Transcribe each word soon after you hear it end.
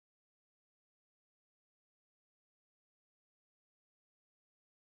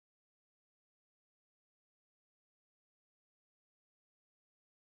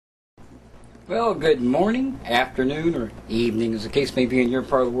Well, good morning, afternoon, or evening, as the case may be in your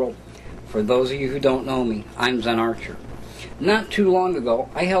part of the world. For those of you who don't know me, I'm Zen Archer. Not too long ago,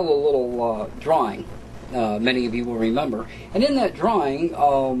 I held a little drawing, many of you will remember, and in that drawing,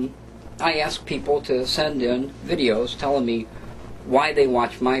 I asked people to send in videos telling me why they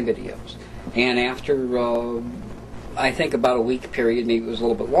watch my videos. And after, I think about a week period, maybe it was a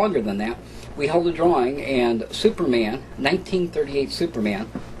little bit longer than that, we held a drawing, and Superman, 1938 Superman,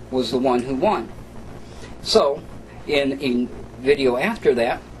 was the one who won. So, in a video after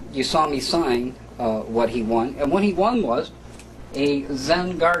that, you saw me sign what he won, and what he won was a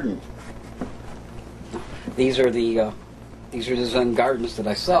Zen garden. These are the Zen gardens that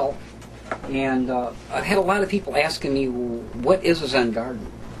I sell, and I've had a lot of people asking me, what is a Zen garden?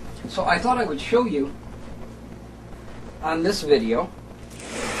 So I thought I would show you on this video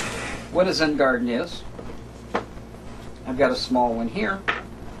what a Zen garden is. I've got a small one here,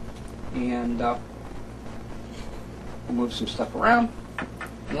 and we'll move some stuff around,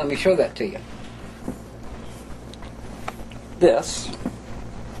 and let me show that to you. This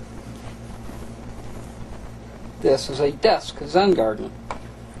is a desk Zen garden.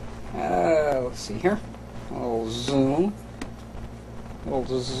 Let's see here. I'll zoom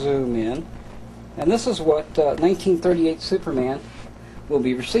in, and this is what 1938 Superman will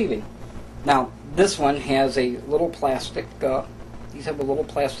be receiving. Now, this one has a little plastic. These have a little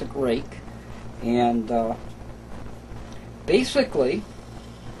plastic rake, and basically,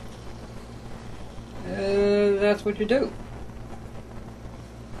 that's what you do.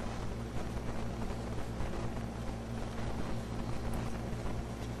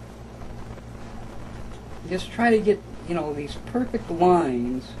 Just try to get, these perfect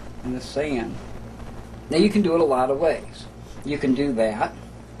lines in the sand. Now, you can do it a lot of ways. You can do that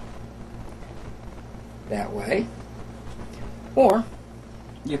way, or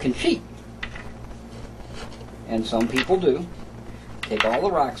you can cheat. And some people do. Take all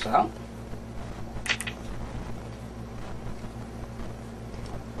the rocks out.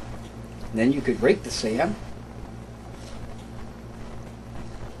 Then you could rake the sand.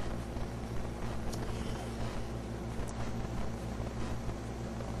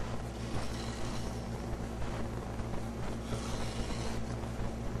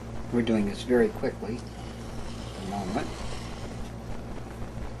 We're doing this very quickly at the moment.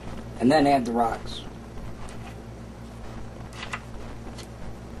 And then add the rocks.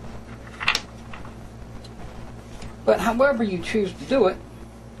 But however you choose to do it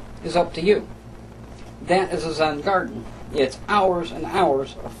is up to you. That is a Zen garden. It's hours and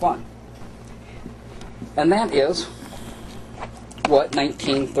hours of fun. And that is what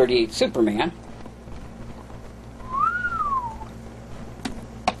 1938 Superman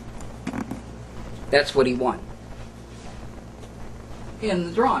that's what he won in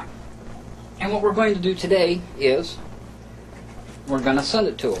the drawing. And what we're going to do today is we're going to send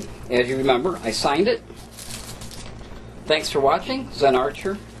it to him. As you remember, I signed it. Thanks for watching. Zen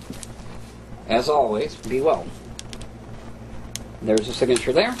Archer. As always, be well. There's a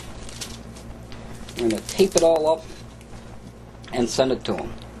signature there. I'm going to tape it all up and send it to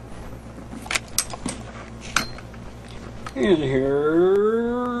him. And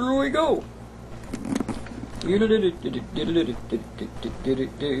here we go.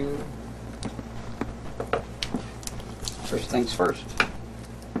 First things first.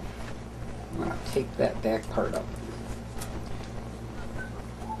 I'm going to tape that back part up.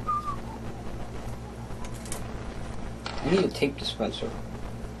 I need a tape dispenser.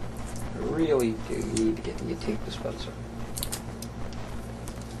 I really do need to get me a tape dispenser.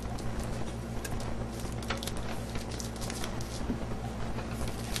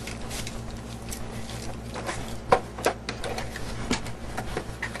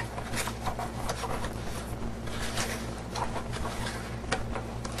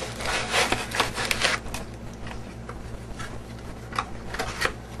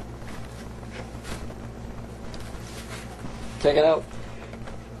 Check it out.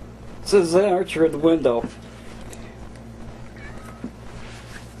 It says Zen Archer in the window.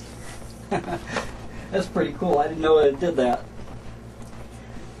 That's pretty cool. I didn't know it did that.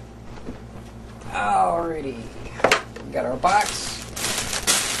 Alrighty. We got our box.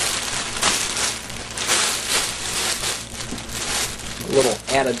 A little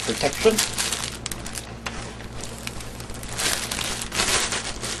added protection.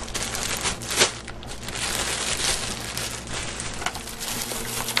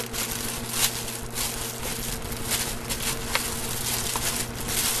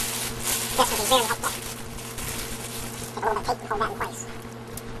 This will be very helpful. Take a little bit of tape and hold that in place.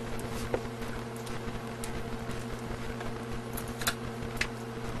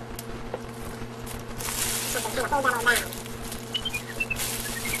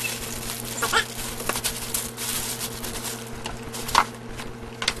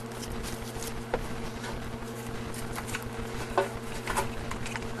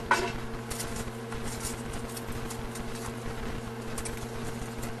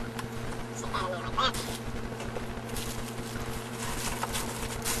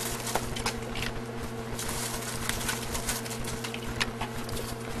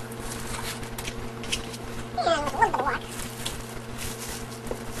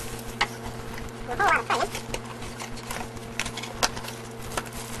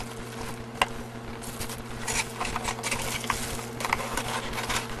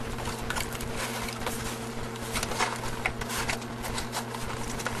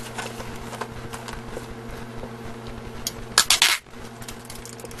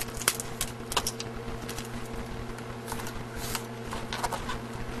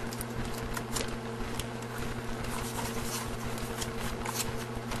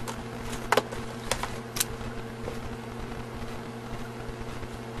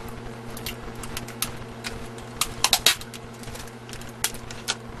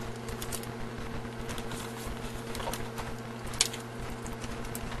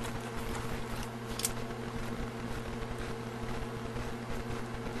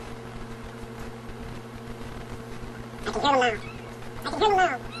 can hear them now. I can hear them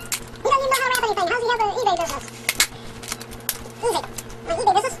now. He doesn't even know how to wrap anything. How's he have the eBay business? Easy. My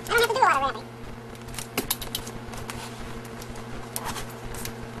eBay business, I don't have to do a lot of wrapping.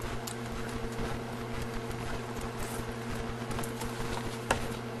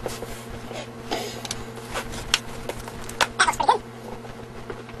 That looks pretty good.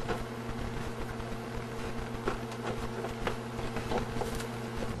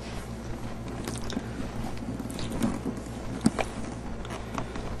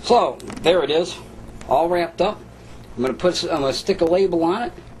 So there it is, all wrapped up. I'm gonna stick a label on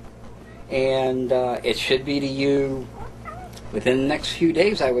it, and it should be to you within the next few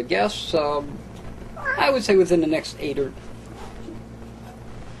days, I would guess. I would say within the next 8 or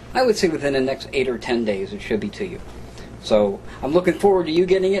 10 days, it should be to you. So I'm looking forward to you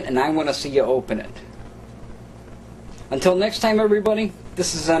getting it, and I want to see you open it. Until next time, everybody,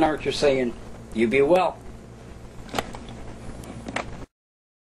 this is Zen Archer saying, you be well.